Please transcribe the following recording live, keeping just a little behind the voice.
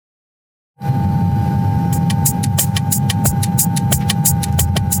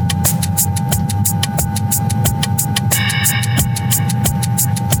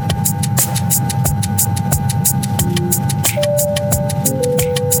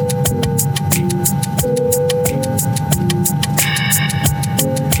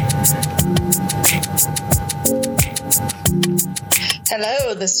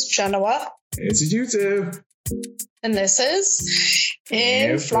this is Genoa. This is YouTube. And this is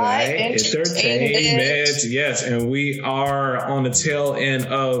In-Flight Entertainment. Yes, and we are on the tail end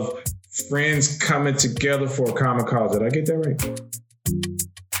of friends coming together for a common cause. Did I get that right?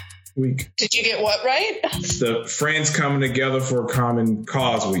 Week. Did you get what right? The friends coming together for a common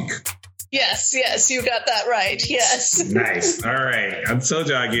cause week. Yes, you got that right. Yes. Nice. All right. I told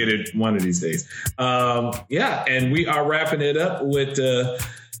you I get it one of these days. And we are wrapping it up with the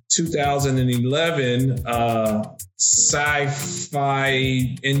 2011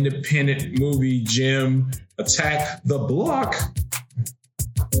 sci-fi independent movie gem Attack the Block.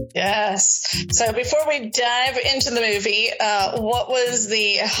 Yes. So before we dive into the movie, what was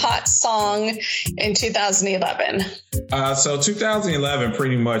the hot song in 2011? So 2011,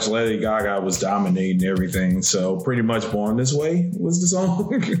 pretty much Lady Gaga was dominating everything. So pretty much Born This Way was the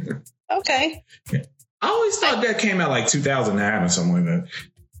song. Okay. I always thought that came out like 2009 or something like that.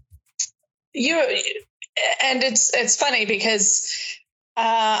 And it's funny because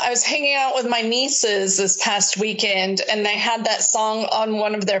I was hanging out with my nieces this past weekend, and they had that song on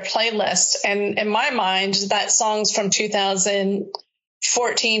one of their playlists. And in my mind, that song's from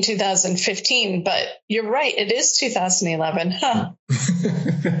 2014, 2015. But you're right, it is 2011, huh?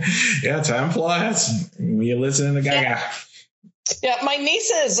 Yeah, time flies when you're listening to Gaga. Yeah, my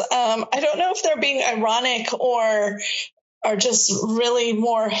nieces, I don't know if they're being ironic or are just really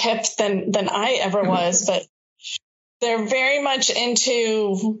more hip than I ever was, but they're very much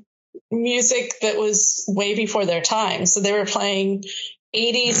into music that was way before their time. So they were playing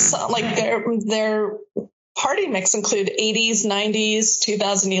 80s, like their party mix include 80s, 90s,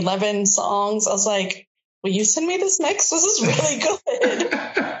 2011 songs. I was like, will you send me this mix? This is really good.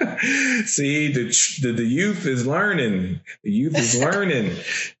 See, the youth is learning. The youth is learning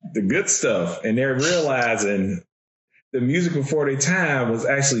the good stuff, and they're realizing the music before their time was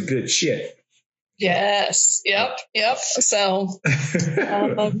actually good shit. Yes. Yep. So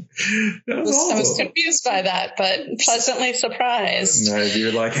I was confused by that, but pleasantly surprised. No,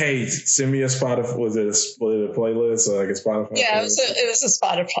 you're like, hey, send me a Spotify. Was it a playlist or like a Spotify? Yeah, it was a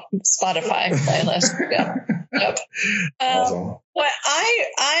Spotify playlist. Yep. Awesome. What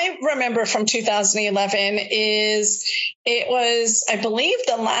I remember from 2011 is it was, I believe,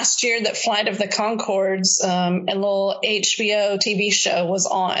 the last year that Flight of the Conchords, a little HBO TV show, was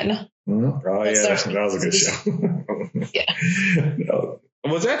on. Mm-hmm. Oh, yeah, that was a good show. Yeah.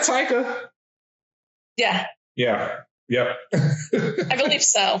 Was that Taika? Yeah. Yeah. Yep. I believe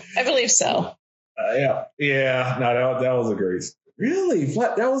so. Yeah. No, that was a great. Really?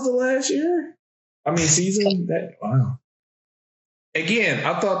 That was the last year? I mean, season? Wow. Again,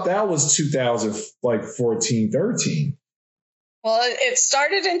 I thought that was 2014, 13. Well, it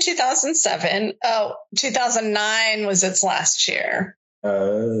started in 2007. 2009 was its last year.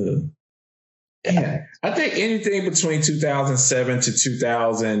 Yeah. I think anything between 2007 to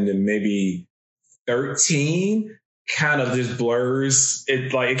 2000 and maybe 13 kind of just blurs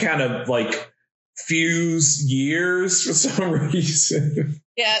it. Like it kind of like fuse years for some reason.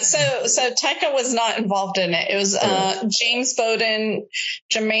 Yeah, so Taika was not involved in it. It was James Bowden,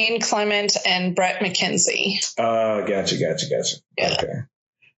 Jermaine Clement, and Brett McKenzie. Gotcha. Yeah. Okay.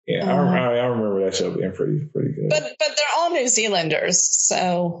 Yeah, I remember that show being pretty good. But they're all New Zealanders,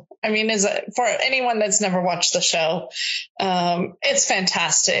 so I mean, for anyone that's never watched the show, it's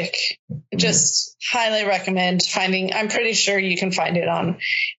fantastic. Just highly recommend finding. I'm pretty sure you can find it on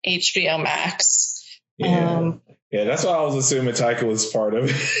HBO Max. Yeah. Yeah, that's why I was assuming Taika was part of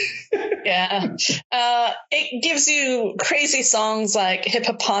it. Yeah. It gives you crazy songs like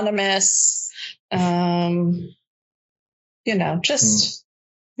Hippopotamus, just...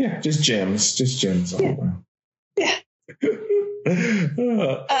 Yeah, just gems. Yeah.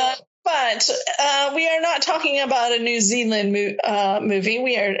 But we are not talking about a New Zealand movie.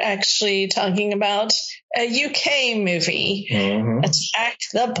 We are actually talking about a UK movie, Attack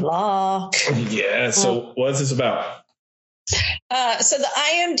the Block. Yeah, so what's this about? So the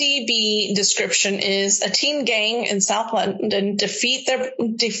IMDb description is: a teen gang in South London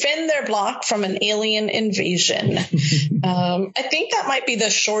defend their block from an alien invasion. I think that might be the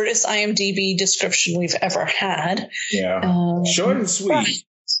shortest IMDb description we've ever had. Yeah, short and sweet. Right.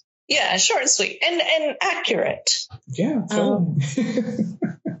 Yeah, short and sweet and accurate. Yeah, totally.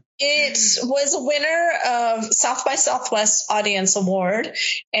 It was a winner of South by Southwest Audience Award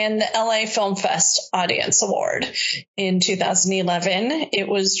and the LA Film Fest Audience Award in 2011. It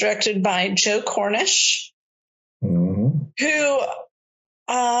was directed by Joe Cornish, who,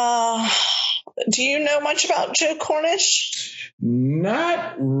 do you know much about Joe Cornish?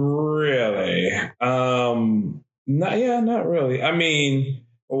 Not really. Not really. I mean,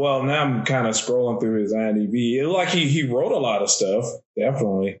 Well, now I'm kind of scrolling through his IMDb. It looked like he wrote a lot of stuff.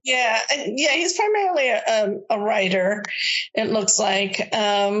 Definitely. Yeah. Yeah. He's primarily a writer. It looks like.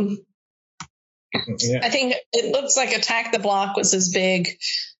 I think it looks like Attack the Block was his big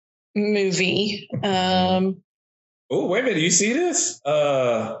movie. Oh, wait a minute. You see this?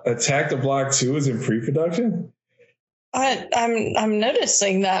 Attack the Block 2 is in pre-production? I'm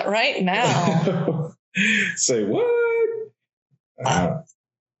noticing that right now. Say what?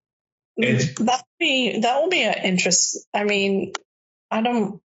 That will be an interest. I mean, I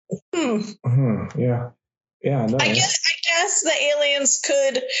don't. Yeah. No, I guess the aliens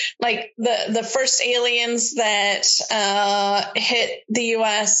could, like the first aliens that hit the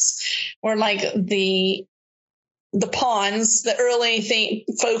U.S. were like the pawns, the early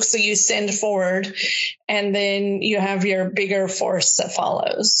folks that you send forward, and then you have your bigger force that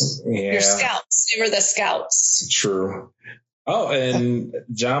follows. Yeah. Your scouts. They were the scouts. True. Oh, and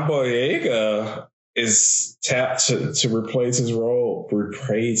John Boyega is tapped to reprise his role.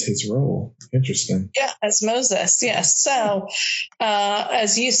 Interesting. Yeah, as Moses. Yes. So,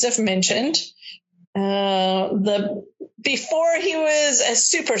 as Yusuf mentioned, before he was a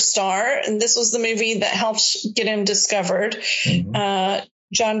superstar, and this was the movie that helped get him discovered. Mm-hmm.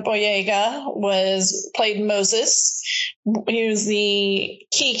 John Boyega played Moses. He was the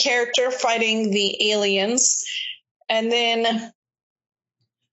key character fighting the aliens. And then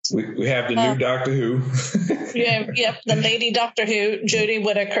we have the new Doctor Who. Yep, the lady Doctor Who, Jodie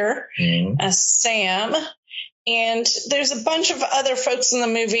Whittaker, as Sam. And there's a bunch of other folks in the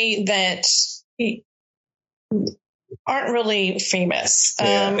movie that aren't really famous.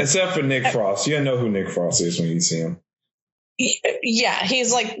 Yeah, except for Nick Frost. You know who Nick Frost is when you see him. Yeah,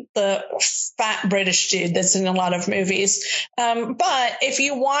 he's like the fat British dude that's in a lot of movies. But if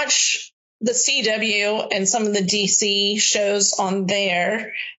you watch the CW and some of the DC shows on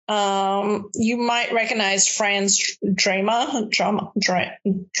there, you might recognize Franz Drain.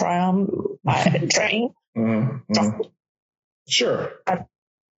 Sure.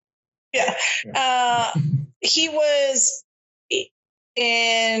 Yeah. He was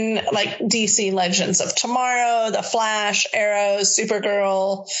in like DC Legends of Tomorrow, The Flash, Arrow,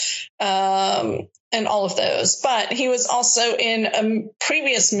 Supergirl, and all of those. But he was also in a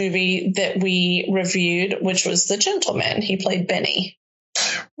previous movie that we reviewed, which was The Gentleman. He played Benny.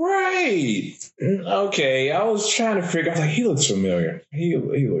 Right. Okay. I was trying to figure out, like, he looks familiar. He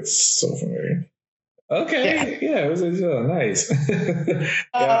looks so familiar. Okay. Yeah, it was nice.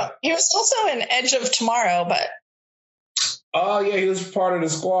 Yeah. He was also in Edge of Tomorrow, but. Oh, yeah, he was part of the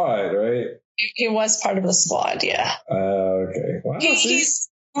squad, right? He was part of the squad, yeah. Okay. Wow, he's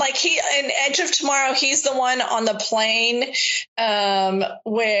like in Edge of Tomorrow, he's the one on the plane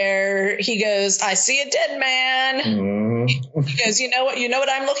where he goes, "I see a dead man." Mm-hmm. He goes, "You know what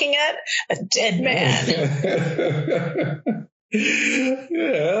I'm looking at? A dead man."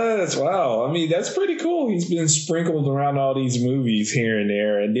 Yeah, that's wow. I mean, that's pretty cool. He's been sprinkled around all these movies here and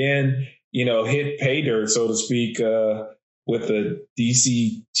there, and then hit pay dirt, so to speak, with the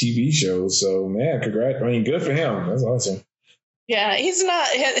DC TV shows. So, man, congrats! I mean, good for him. That's awesome. Yeah, he's not.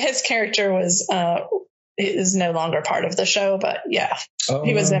 His character is no longer part of the show, but yeah,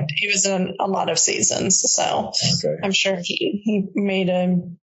 he was in a lot of seasons. So I'm sure he made a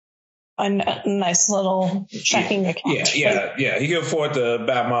nice little checking account. Yeah. He can afford to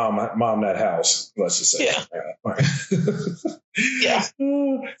buy mom that house. Let's just say. Yeah. Yeah.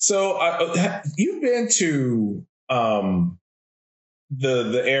 So you've been to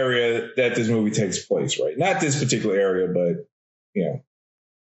the area that this movie takes place, right? Not this particular area, but I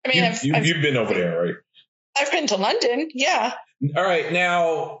mean, you've been over there, right? I've been to London. Yeah. All right.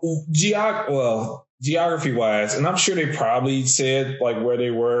 Now, geography wise, and I'm sure they probably said like where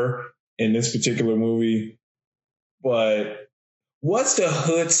they were in this particular movie, but what's the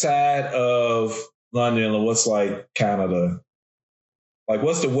hood side of London, or what's like kind of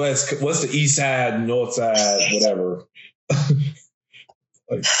what's the east side, north side, whatever,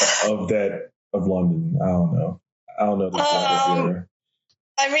 like of London? I don't know the geography.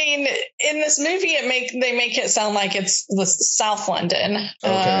 I mean, in this movie, they make it sound like it's South London.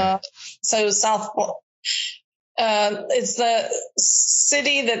 Okay. So it's the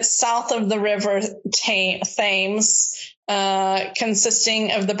city that's south of the River Thames,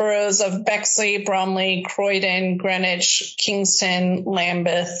 consisting of the boroughs of Bexley, Bromley, Croydon, Greenwich, Kingston,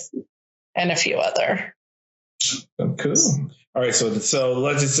 Lambeth, and a few other. Oh, cool. All right, so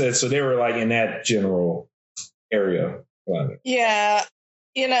let's just say they were like in that general area. Yeah.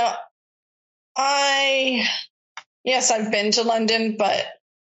 I've been to London, but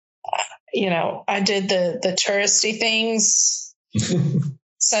I did the touristy things.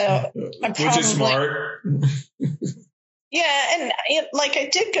 So which is smart. Yeah, and I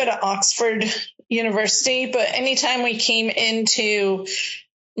did go to Oxford University, but anytime we came into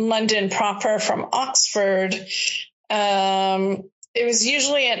London proper from Oxford, it was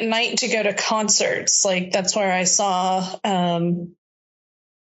usually at night to go to concerts. Like that's where I saw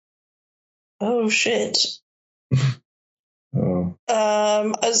oh shit.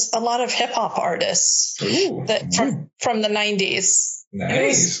 A lot of hip hop artists from the 90s.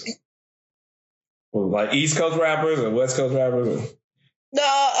 Nice. Like East Coast rappers or West Coast rappers?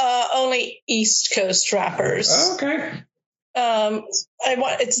 No, only East Coast rappers. Oh, okay.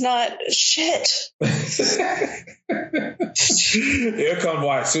 It's not shit. Here come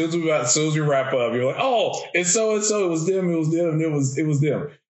why. As soon as we wrap up, you're like, oh, it's so and so. It was them. It was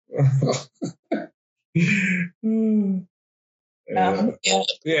them.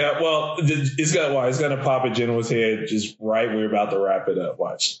 Yeah. Well, it's gonna pop in Genoa's head just right when we're about to wrap it up.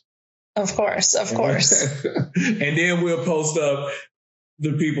 Watch. Of course. And then we'll post up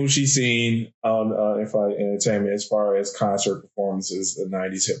the people she's seen on Infinite Entertainment as far as concert performances of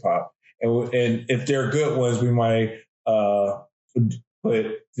 90s hip hop. And if they're good ones, we might put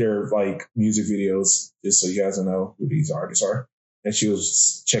their like music videos just so you guys know who these artists are that she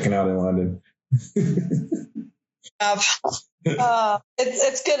was checking out in London. It's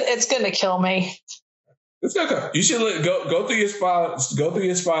good. It's gonna kill me. It's okay. You should go through your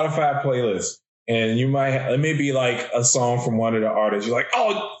Spotify playlist, and you might it may be like a song from one of the artists. You're like,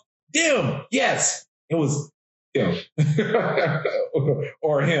 oh, them, yes, it was them,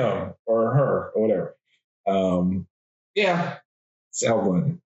 or him, or her, or whatever. Yeah, South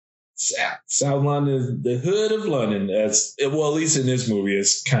London. South London is the hood of London. At least in this movie,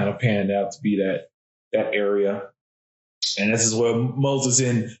 it's kind of panned out to be that area. And this is where Moses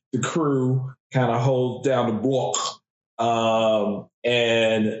and the crew kind of hold down the block.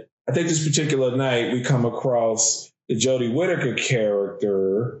 And I think this particular night we come across the Jodie Whittaker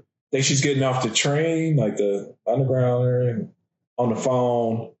character. I think she's getting off the train, like the underground, on the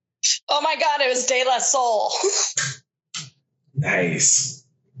phone. Oh my God, it was De La Soul. Nice.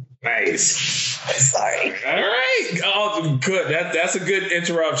 Sorry. All right. Oh, good. That's a good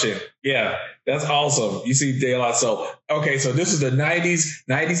interruption. Yeah, that's awesome. You see De La Soul. Okay, so this is the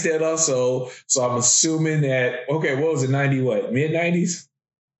 90s De La Soul. So I'm assuming that, okay, what was it, 90 what? Mid-90s?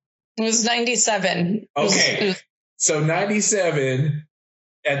 It was 97. Okay. So 97,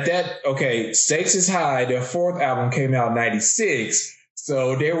 at that, okay, Stakes is High, their fourth album came out in 96.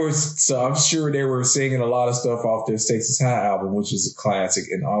 So I'm sure they were singing a lot of stuff off their Stakes is High album, which is a classic,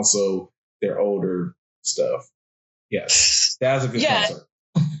 and also their older stuff. Yes, that was a good concert.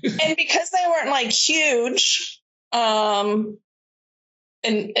 And because they weren't like huge in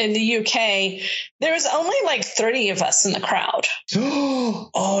the UK, there was only like 30 of us in the crowd.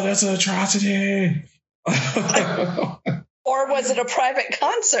 Oh, that's an atrocity. Or was it a private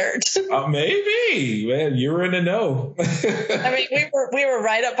concert? Maybe. Man, you were in the know. I mean, we were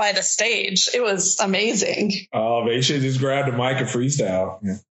right up by the stage. It was amazing. Oh, they should just grab the mic and freestyle.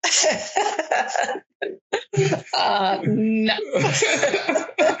 Yeah. No.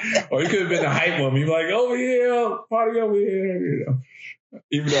 Or you could have been a hype woman. You're like, over here, party over here. You know.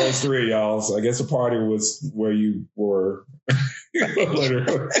 Even though it's three of y'all, so I guess the party was where you were.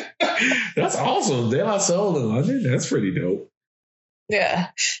 That's awesome. De La Soul in London. That's pretty dope.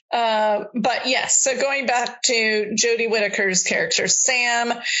 Yeah. But yes, so going back to Jodie Whittaker's character,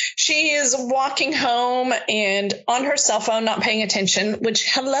 Sam, she is walking home and on her cell phone, not paying attention, which,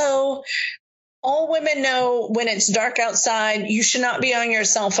 hello, all women know when it's dark outside, you should not be on your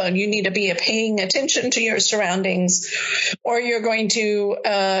cell phone. You need to be paying attention to your surroundings, or you're going to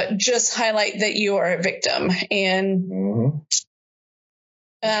just highlight that you are a victim and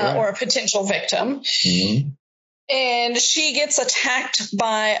or a potential victim. Mm-hmm. And she gets attacked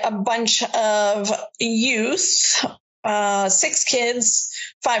by a bunch of youth, 5 kids,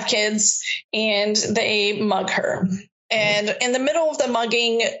 and they mug her. And in the middle of the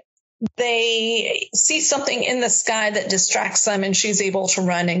mugging, they see something in the sky that distracts them, and she's able to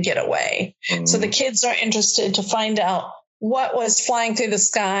run and get away. So the kids are interested to find out what was flying through the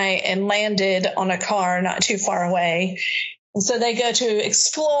sky and landed on a car not too far away. And so they go to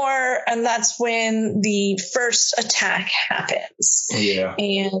explore, and that's when the first attack happens. Yeah.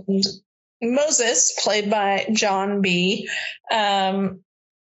 And Moses, played by John B.,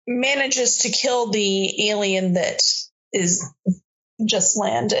 manages to kill the alien that is just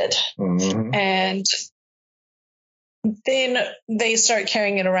landed. Mm-hmm. And then they start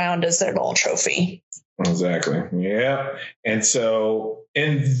carrying it around as their little trophy. Exactly. Yeah. And so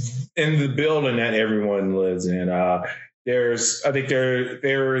in the building that everyone lives in, there's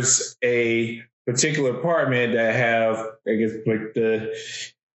a particular apartment that have, I guess, like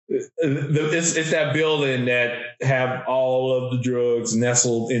it's that building that have all of the drugs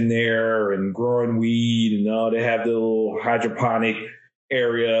nestled in there and growing weed and all. They have the little hydroponic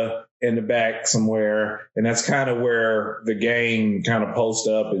area in the back somewhere, and that's kind of where the gang kind of post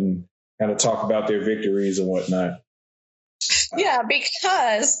up and kind of talk about their victories and whatnot. Yeah,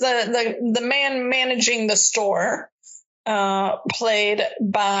 because the man managing the store, played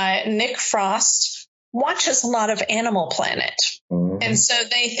by Nick Frost, watches a lot of Animal Planet. Mm-hmm. And so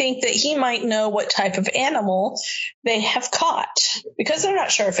they think that he might know what type of animal they have caught, because they're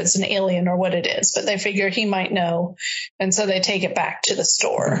not sure if it's an alien or what it is, but they figure he might know. And so they take it back to the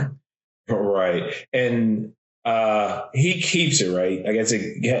store. Right. And he keeps it, right? I guess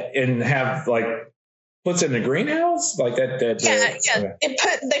and have like puts it in the greenhouse like that. Yeah.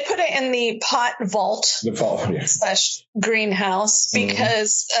 They put it in the pot vault. The vault, yeah. / greenhouse,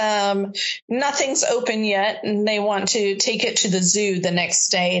 because nothing's open yet, and they want to take it to the zoo the next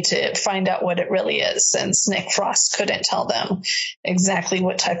day to find out what it really is, since Nick Frost couldn't tell them exactly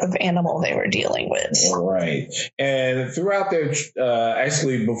what type of animal they were dealing with. Right. And throughout their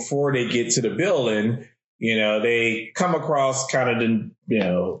actually before they get to the building, they come across kind of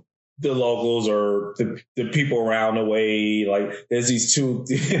the locals or the people around the way. Like there's these two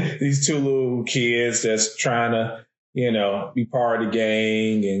little kids that's trying to, be part of the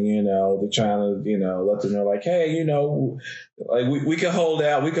gang, and, they're trying to, let them know like, hey, like we can hold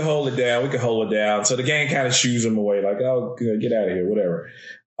out, we can hold it down. So the gang kind of shoos them away, like, oh, get out of here, whatever.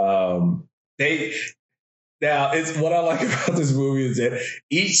 Now it's what I like about this movie is that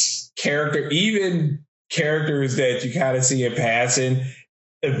each character, even characters that you kind of see in passing,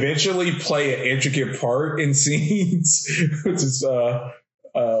 eventually play an intricate part in scenes, which is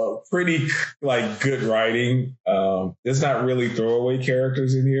pretty like good writing. There's not really throwaway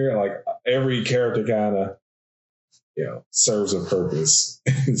characters in here. Like every character kind of serves a purpose.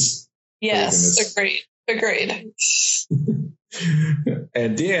 Yes, agreed.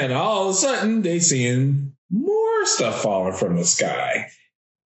 And then all of a sudden they seeing more stuff falling from the sky.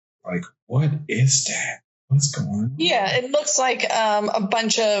 Like, what is that? What's going on? Yeah, it looks like a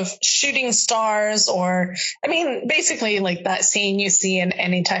bunch of shooting stars, or, basically like that scene you see in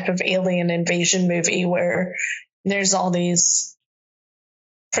any type of alien invasion movie where there's all these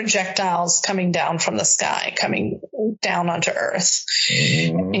projectiles coming down from the sky, coming down onto Earth.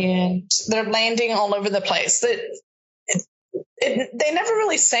 Mm-hmm. And they're landing all over the place. They never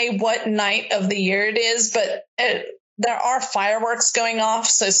really say what night of the year it is, but there are fireworks going off.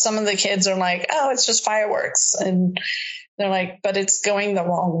 So some of the kids are like, oh, it's just fireworks. And they're like, but it's going the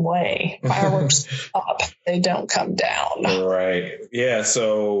wrong way. Fireworks up, they don't come down. Right. Yeah.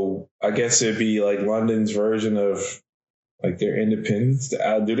 So I guess it'd be like London's version of like their independence.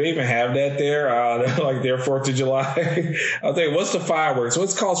 Do they even have that there? Like their 4th of July? I'll tell you, what's the fireworks?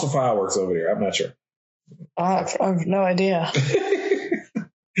 What's calls for fireworks over there? I'm not sure. I have no idea.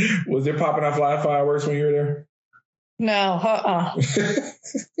 Was there popping off live fireworks when you were there? No,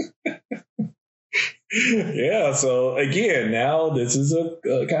 Yeah, so again, now this is a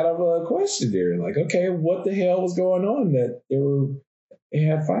kind of a question there. Like, okay, what the hell was going on that they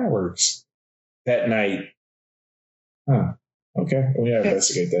had fireworks that night? Huh. Okay, we gotta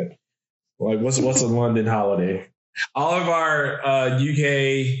investigate that. Like, what's a London holiday? All of our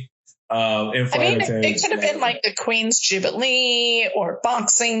UK it could have been like the Queen's Jubilee or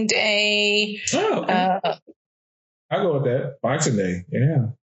Boxing Day. Oh, okay. I'll go with that. Boxing Day. Yeah.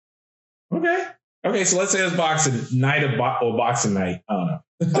 Okay. So let's say it's Boxing Night or Boxing Night. I don't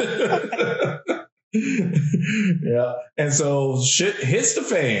know. Yeah. And so shit hits the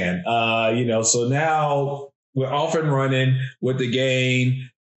fan. So now we're off and running with the gang,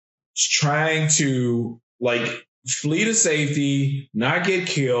 trying to like flee to safety, not get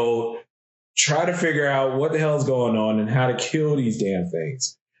killed, try to figure out what the hell's going on and how to kill these damn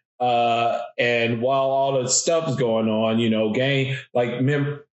things. And while all the stuff is going on, gang, like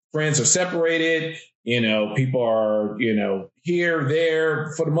friends are separated, people are, here,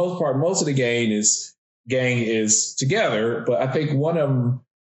 there. For the most part, most of the gang is together. But I think one of them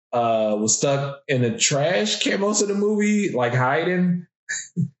was stuck in a trash can most of the movie, like hiding.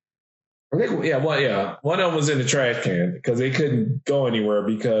 One of them was in the trash can because they couldn't go anywhere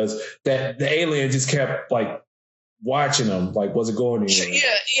because the alien just kept like watching them, like wasn't going anywhere.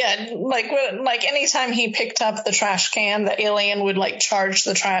 Yeah. Like anytime he picked up the trash can, the alien would like charge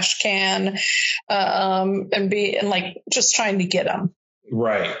the trash can, and like just trying to get him.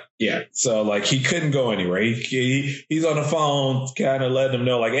 Right. Yeah. So like he couldn't go anywhere. He's on the phone, kind of letting them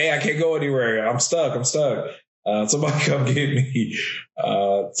know like, hey, I can't go anywhere. I'm stuck. somebody come get me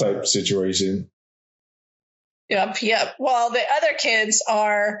type situation. Yep. Well, the other kids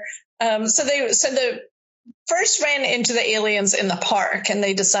are, so the first ran into the aliens in the park, and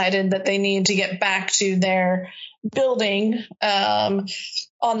they decided that they needed to get back to their building on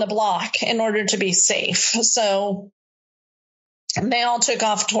the block in order to be safe. So they all took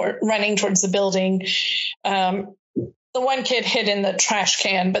off running towards the building. The one kid hid in the trash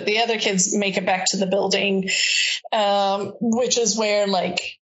can, but the other kids make it back to the building, which is where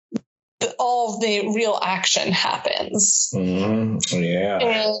all the real action happens. Mm-hmm. Yeah.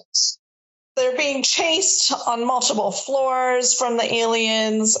 And they're being chased on multiple floors from the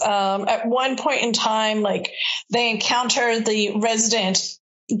aliens. At one point in time, they encounter the resident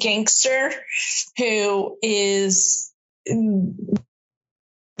gangster who is,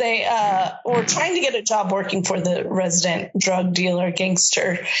 they were trying to get a job working for the resident drug dealer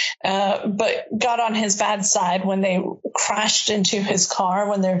gangster, but got on his bad side when they crashed into his car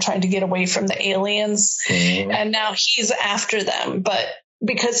when they were trying to get away from the aliens. Mm-hmm. And now he's after them. But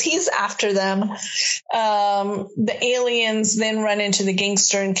because he's after them, the aliens then run into the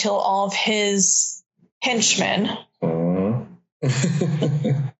gangster and kill all of his henchmen. Mm-hmm.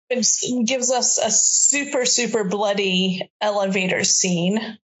 It gives us a super, super bloody elevator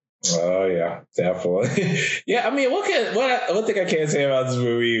scene. Oh yeah, definitely. Yeah, I mean, one thing I can say about this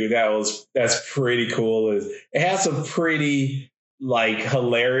movie that's pretty cool is it has some pretty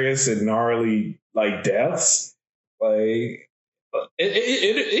hilarious and gnarly deaths. It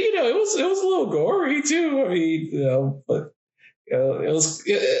was a little gory too. I mean, but it was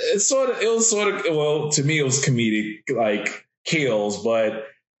sort of well, to me it was comedic kills, but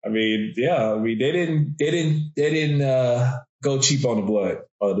I mean, yeah, I mean they didn't go cheap on the blood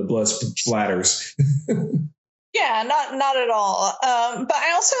splatters. Yeah, not at all. But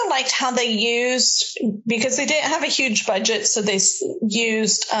I also liked how they used, because they didn't have a huge budget, so they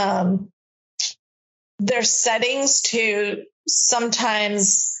used their settings to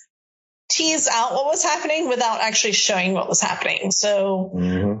sometimes tease out what was happening without actually showing what was happening. So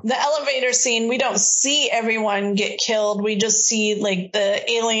the elevator scene, we don't see everyone get killed. We just see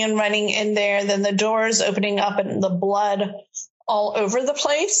the alien running in there, then the doors opening up and the blood all over the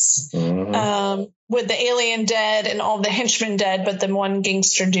place, with the alien dead and all the henchmen dead, but the one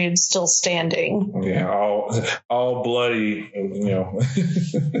gangster dude still standing. Yeah, all bloody,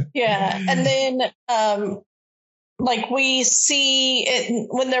 Yeah, and then we see it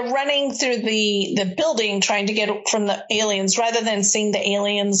when they're running through the building trying to get from the aliens, rather than seeing the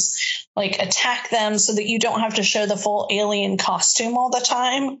aliens attack them, so that you don't have to show the full alien costume all the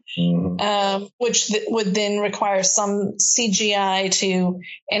time, which would then require some CGI to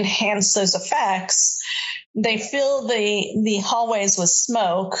enhance those effects. They fill the hallways with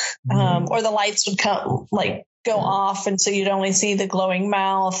smoke, or the lights would come go off, and so you'd only see the glowing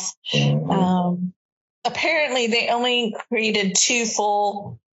mouth. Apparently, they only created 2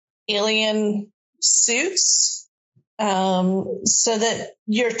 full alien suits, so that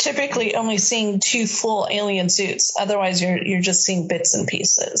you're typically only seeing 2 full alien suits. Otherwise, you're just seeing bits and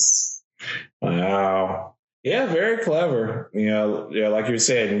pieces. Wow. Yeah, very clever. Yeah, like you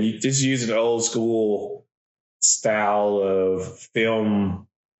said, you just use an old school style of film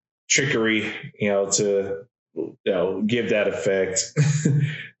trickery, to give that effect,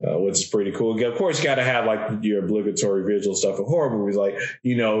 which is pretty cool. Of course, you got to have your obligatory visual stuff in horror movies,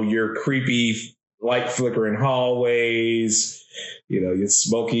 your creepy light flickering hallways, your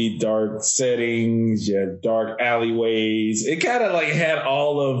smoky dark settings, your dark alleyways. It kind of had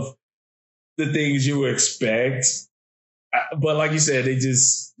all of the things you would expect, but like you said,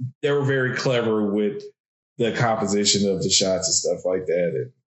 they were very clever with the composition of the shots and stuff like that.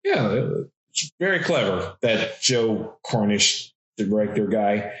 And yeah. It's very clever, that Joe Cornish director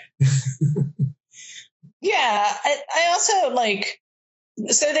guy. Yeah, I also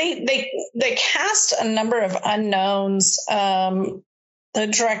so they cast a number of unknowns. The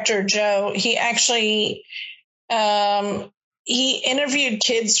director Joe, he actually he interviewed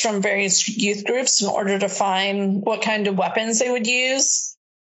kids from various youth groups in order to find what kind of weapons they would use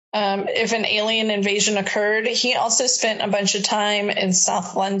if an alien invasion occurred. He also spent a bunch of time in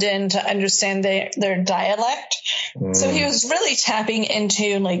South London to understand their dialect. So he was really tapping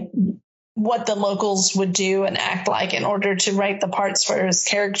into what the locals would do and act like in order to write the parts for his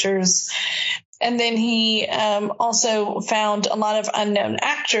characters. And then he also found a lot of unknown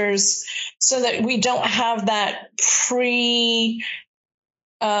actors, so that we don't have that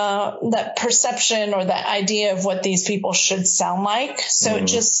that perception or that idea of what these people should sound like. So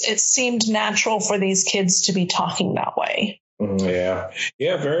it seemed natural for these kids to be talking that way. Yeah,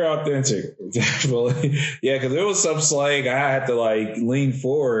 very authentic, definitely. Yeah, because there was some slang I had to like lean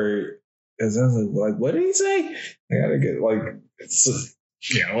forward because I was like, what did he say? I gotta get like it's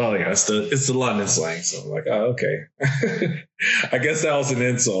the London slang, so I'm like, oh, okay. I guess that was an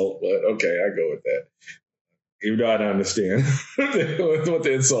insult, but okay, I go with that, even though I don't understand what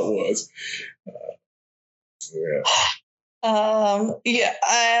the insult was.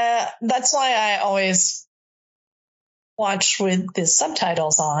 That's why I always watch with the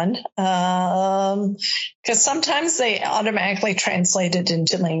subtitles on, because sometimes they automatically translate it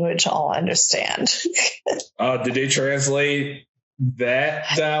into language I'll understand. Did they translate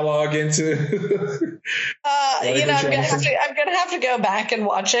that dialogue into? I'm gonna have to go back and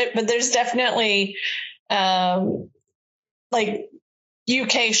watch it, but there's definitely like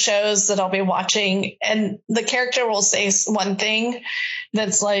UK shows that I'll be watching, and the character will say one thing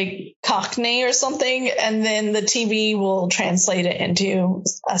that's like Cockney or something, and then the TV will translate it into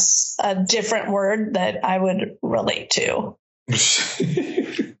a different word that I would relate to.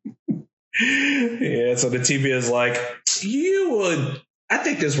 Yeah, so the TV is like, I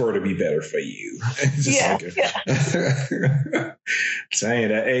think this word would be better for you. Yeah. Saying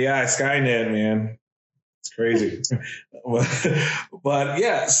that AI Skynet, man. It's crazy. But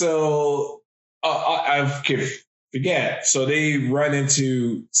yeah, so I forget. So they run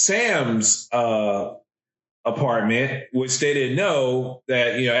into Sam's apartment, which they didn't know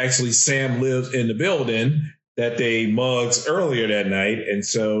that, actually Sam lives in the building that they mugged earlier that night. And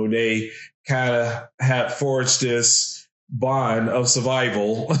so they kind of have forged this bond of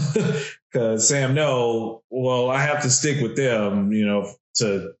survival because Sam I have to stick with them,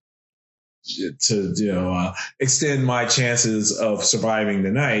 to extend my chances of surviving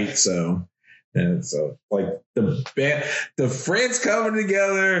the night. So like the friends coming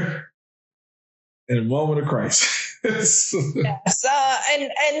together in a moment of crisis. Yes,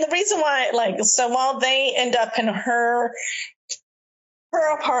 and the reason why, while they end up in her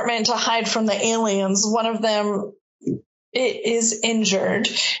apartment to hide from the aliens, one of them is injured,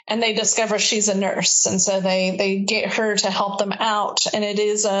 and they discover she's a nurse, and so they get her to help them out, and it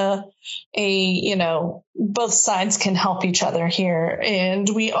is both sides can help each other here, and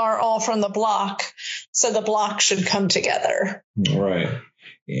we are all from the block, so the block should come together. Right.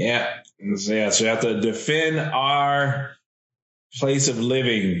 Yeah. So we have to defend our place of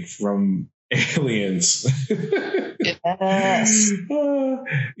living from aliens. Yes.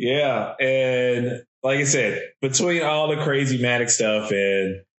 Yeah, and like I said, between all the crazy manic stuff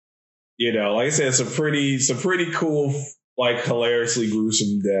and like I said, some pretty cool, like hilariously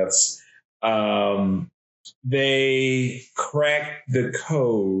gruesome deaths. They cracked the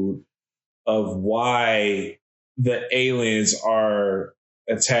code of why the aliens are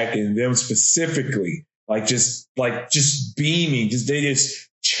attacking them specifically, just beaming, they just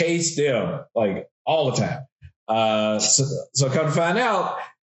chase them like all the time. So come to find out,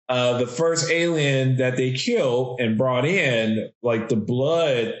 the first alien that they killed and brought in, like the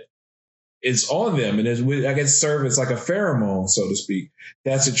blood is on them, and I guess serve as like a pheromone, so to speak,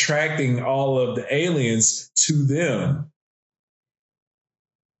 that's attracting all of the aliens to them.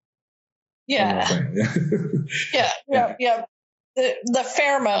 Yeah. Yeah. The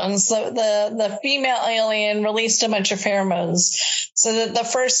pheromones, the female alien released a bunch of pheromones so that the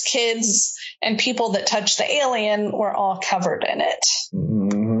first kids and people that touched the alien were all covered in it.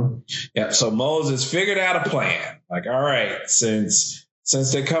 Mm-hmm. Yeah. So Moses figured out a plan. Like, all right, since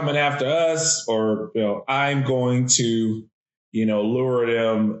they're coming after us, or I'm going to, lure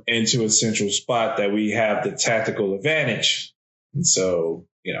them into a central spot that we have the tactical advantage. And so,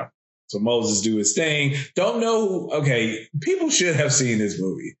 so Moses do his thing. Don't know. Okay, people should have seen this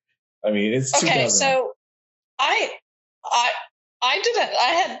movie. I mean, it's okay. So I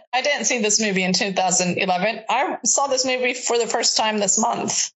didn't see this movie in 2011. I saw this movie for the first time this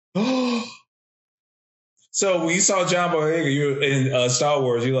month. So when you saw John Boyega, you were in Star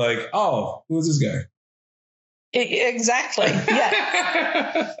Wars, you're like, oh, who is this guy? Exactly.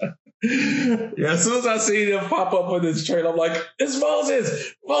 Yeah. Yeah, as soon as I see him pop up on this trailer, I'm like, it's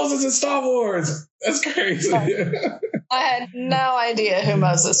Moses. Moses in Star Wars. That's crazy. I had no idea who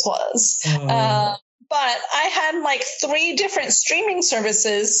Moses was. But I had like 3 different streaming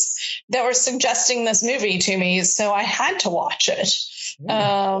services that were suggesting this movie to me, so I had to watch it.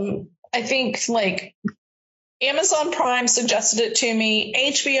 I think like Amazon Prime suggested it to me,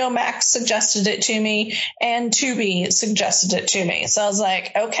 HBO Max suggested it to me, and Tubi suggested it to me. So I was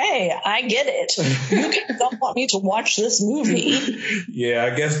like, okay, I get it. You guys don't want me to watch this movie. Yeah,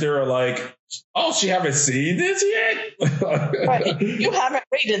 I guess there are like oh, she haven't seen this yet? Right. You haven't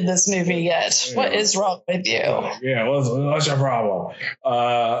rated this movie yet. Yeah. What is wrong with you? Yeah, what's your problem?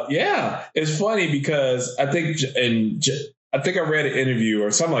 Yeah, it's funny because I think I read an interview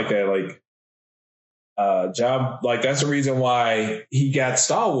or something like that. Like, John, like that's the reason why he got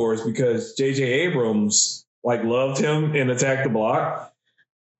Star Wars, because J.J. Abrams like loved him in Attack the Block.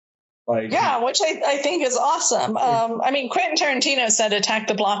 Like, yeah, which I think is awesome. I mean, Quentin Tarantino said Attack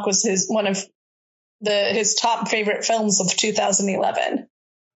the Block was one of his top favorite films of 2011.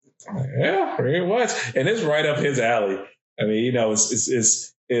 Yeah, pretty much, and it's right up his alley. I mean, you know,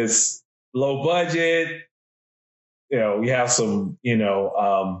 it's low budget. You know, we have some, you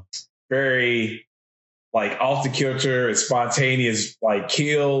know, very like off the kilter and spontaneous like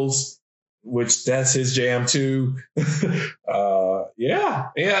kills, which that's his jam too. It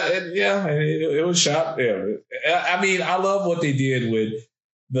was shot. Yeah, I mean, I love what they did with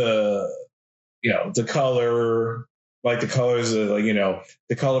the color, like the colors of, like, you know,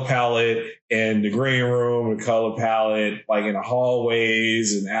 the color palette and the green room, the color palette, like in the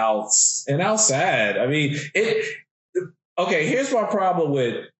hallways and outside. I mean, okay, here's my problem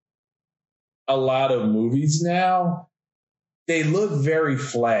with a lot of movies now. They look very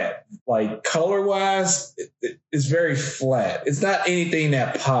flat. Like color wise, it's very flat. It's not anything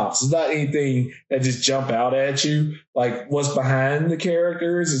that pops. It's not anything that just jump out at you. Like what's behind the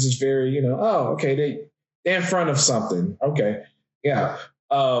characters is just very, you know, oh, okay, they're in front of something. Okay. Yeah.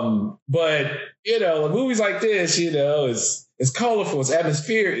 But you know, movies like this, you know, it's colorful, it's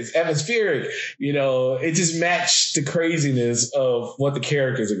atmospheric, you know, it just matched the craziness of what the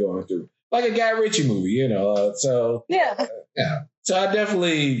characters are going through. Like a Guy Ritchie movie, you know. So yeah. So I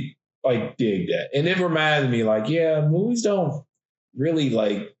definitely like dig that. And it reminded me, like, yeah, movies don't really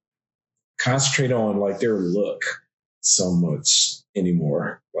like concentrate on like their look so much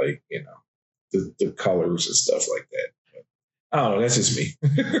anymore. Like, you know, the colors and stuff like that. But I don't know, that's just me.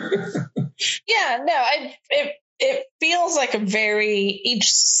 Yeah, no, it feels like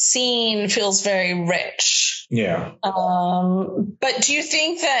each scene feels very rich. Yeah. But do you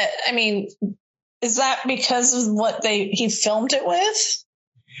think that, I mean, is that because of what he filmed it with?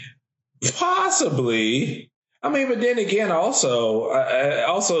 Possibly. I mean, but then again, also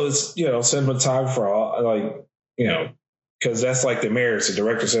it's, you know, cinematographer, like, you know, because that's like the marriage, the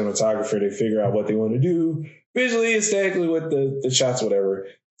director, cinematographer, they figure out what they want to do visually, aesthetically with the shots, whatever.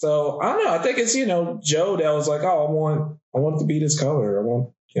 So I don't know. I think it's, you know, Joe that was like, oh, I want it to be this color. I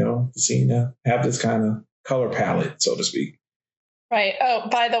want, you know, the scene to have this kind of color palette, so to speak. Right. Oh,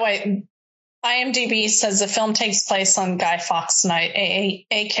 by the way, IMDb says the film takes place on Guy Fawkes Night,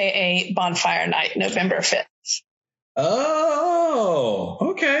 aka Bonfire Night, November 5th. Oh,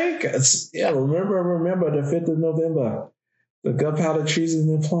 okay. Yeah, remember the 5th of November. The gunpowder treason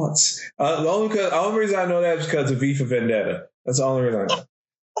and plots. The only reason I know that is because of V for Vendetta. That's the only reason I know.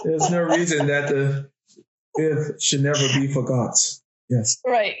 There's no reason that the 5th should never be forgot. Yes.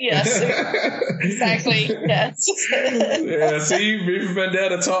 Right. Yes. Exactly. Yes. Yeah. See, V for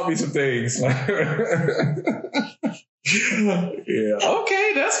Vendetta taught me some things. Yeah.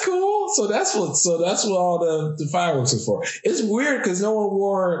 Okay, that's cool. So that's what all the fireworks are for. It's weird because no one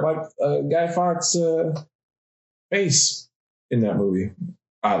wore like Guy Fawkes face in that movie.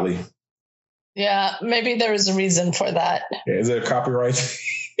 Oddly. Yeah, maybe there was a reason for that. Yeah, is it a copyright?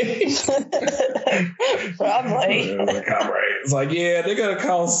 Probably. It's like, yeah, they're gonna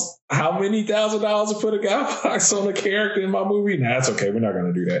cost how many $1,000s to put a Guy Fawkes on a character in my movie? Nah, that's okay. We're not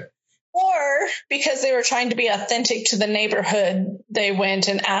gonna do that. Or because they were trying to be authentic to the neighborhood, they went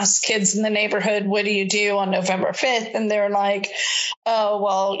and asked kids in the neighborhood, what do you do on November 5th? And they're like, oh,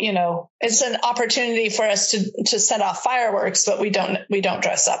 well, you know, it's an opportunity for us to set off fireworks, but we don't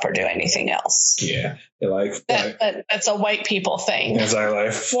dress up or do anything else. Yeah. They're like, that's a white people thing. It's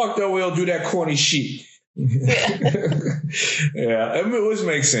like, fuck no, we don't do that corny shit. Yeah. Yeah. I mean, which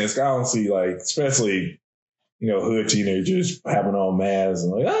makes sense. I don't see, like, especially, you know, hood teenagers having on masks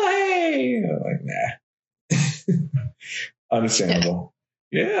and like, oh, hey. Like, nah. Understandable.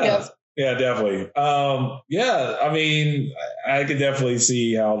 Yeah. Yep. Yeah, definitely. Yeah, I mean, I could definitely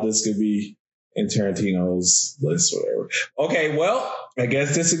see how this could be in Tarantino's list, whatever. Okay, well, I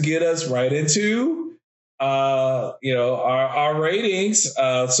guess this would get us right into, you know, our ratings.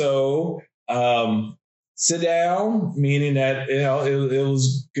 So sit down, meaning that, you know, it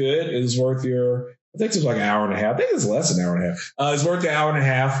was good. It was worth I think it was like an hour and a half. I think it's less than an hour and a half. It's worth an hour and a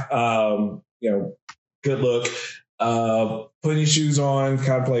half. You know, good look. Putting your shoes on,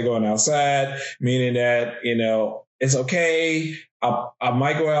 contemplate going outside, meaning that, you know, it's okay. I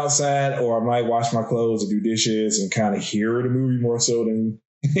might go outside or I might wash my clothes and do dishes and kind of hear the movie more so than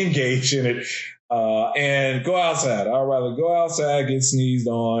engage in it. And go outside. I'd rather go outside, get sneezed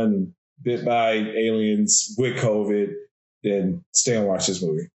on, bit by aliens with COVID, than stay and watch this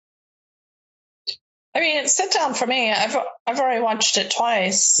movie. I mean, it's sit down for me. I've already watched it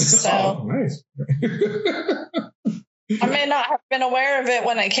twice, so oh, nice. I may not have been aware of it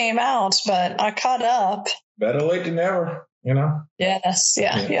when it came out, but I caught up. Better late than never, you know? Yes,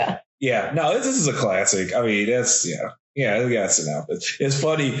 yeah. Yeah, no, this is a classic. I mean, that's, yeah, we got to sit down. It's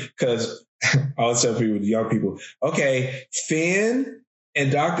funny because I always tell people, young people, okay, Finn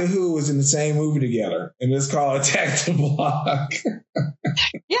and Doctor Who was in the same movie together, and it's called Attack the Block.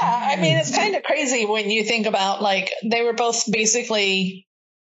 Yeah, I mean, it's kind of crazy when you think about, like, they were both basically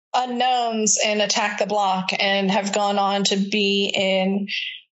unknowns in Attack the Block and have gone on to be in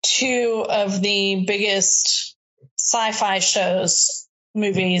two of the biggest sci-fi shows,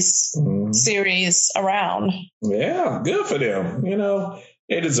 movies, series around. Yeah, good for them. You know,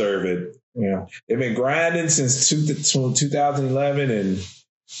 they deserve it. Yeah, they've been grinding since 2011, and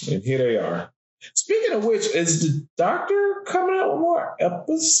here they are. Speaking of which, is the Doctor coming out with more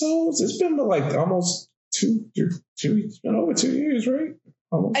episodes? It's been like almost two. It's been over 2 years, right?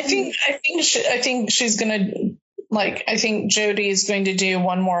 Almost. I think she's gonna, like, I think Jodie's going to do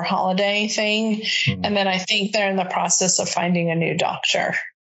one more holiday thing, and then I think they're in the process of finding a new Doctor.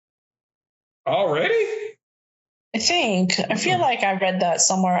 Already? I think. I feel like I read that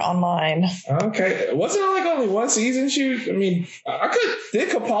somewhere online. Okay. Wasn't it like only one season shoot? I mean,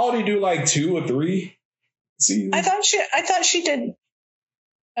 did Capaldi do like 2 or 3 seasons? I thought she did.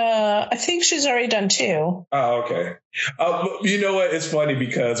 I think she's already done 2. Oh, okay. You know what? It's funny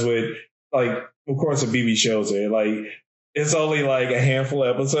because with, like, of course, the BB shows it, like, it's only like a handful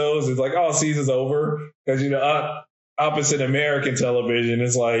of episodes. It's like, oh, season's over. Because, you know, opposite American television,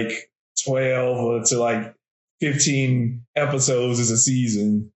 it's like 12 to like 15 episodes is a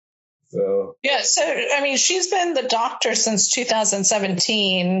season. So yeah, so I mean, she's been the Doctor since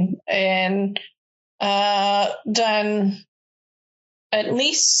 2017 and done at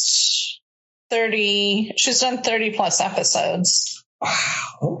least 30. She's done 30 plus episodes.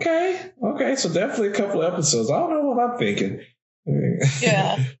 Okay, so definitely a couple of episodes. I don't know what I'm thinking.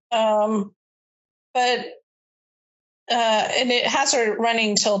 Yeah, but. And it has her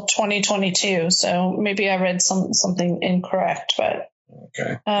running till 2022, so maybe I read something incorrect, but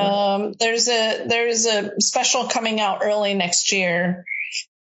okay. There's a special coming out early next year.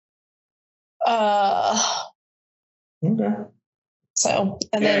 Okay. So,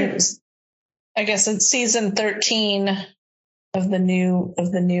 and then I guess it's season 13 of the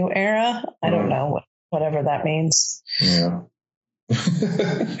new era. I don't know whatever that means. Yeah.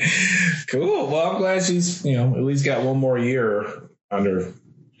 Cool. Well, I'm glad she's, you know, at least got one more year under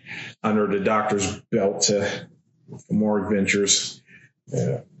the Doctor's belt for more adventures.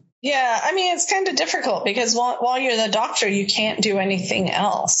 Yeah. Yeah, I mean, it's kind of difficult because while you're the Doctor, you can't do anything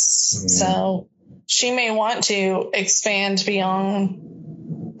else. So she may want to expand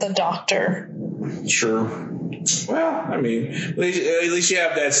beyond the Doctor. Sure. Well, I mean, at least you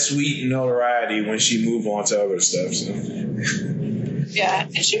have that sweet notoriety when she move on to other stuff. So. Yeah,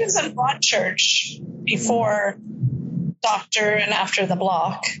 and she was in Broadchurch before Doctor and after the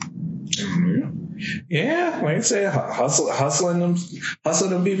Block. Yeah, like I said, hustling them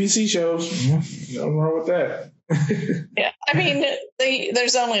BBC shows. Nothing wrong with that. Yeah, I mean,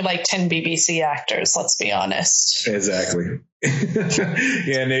 there's only like 10 BBC actors. Let's be honest. Exactly.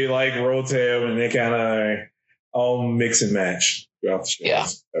 Yeah, and they like rotate and they kind of all mix and match throughout the show. Yeah,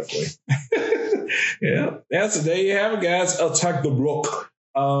 definitely. Yeah. So there you have it, guys. Attack the Block.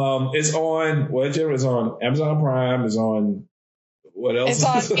 It's on whichever is on Amazon Prime. Is on what else? It's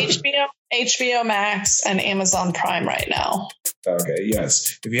on HBO Max and Amazon Prime right now. Okay.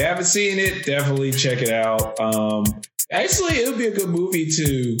 Yes. If you haven't seen it, definitely check it out. Actually, it would be a good movie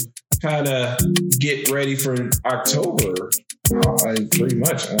to kind of get ready for October. Pretty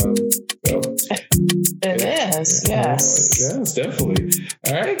much. It is, yes. Yes, definitely.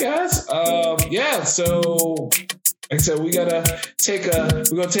 All right, guys. So like I said, we're gonna take a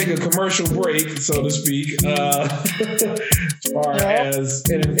commercial break, so to speak, as far as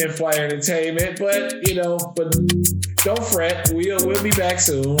in-flight entertainment. But don't fret, we'll be back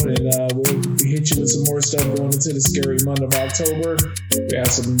soon, and we'll hit you with some more stuff going into the scary month of October. We have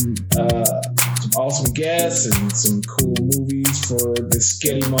some awesome guests and some cool movies for the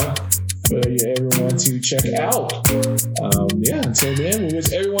scary month for everyone to check out. Until then, we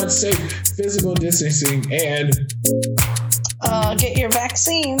wish everyone safe physical distancing and get your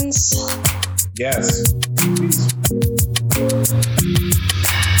vaccines. Yes. Peace.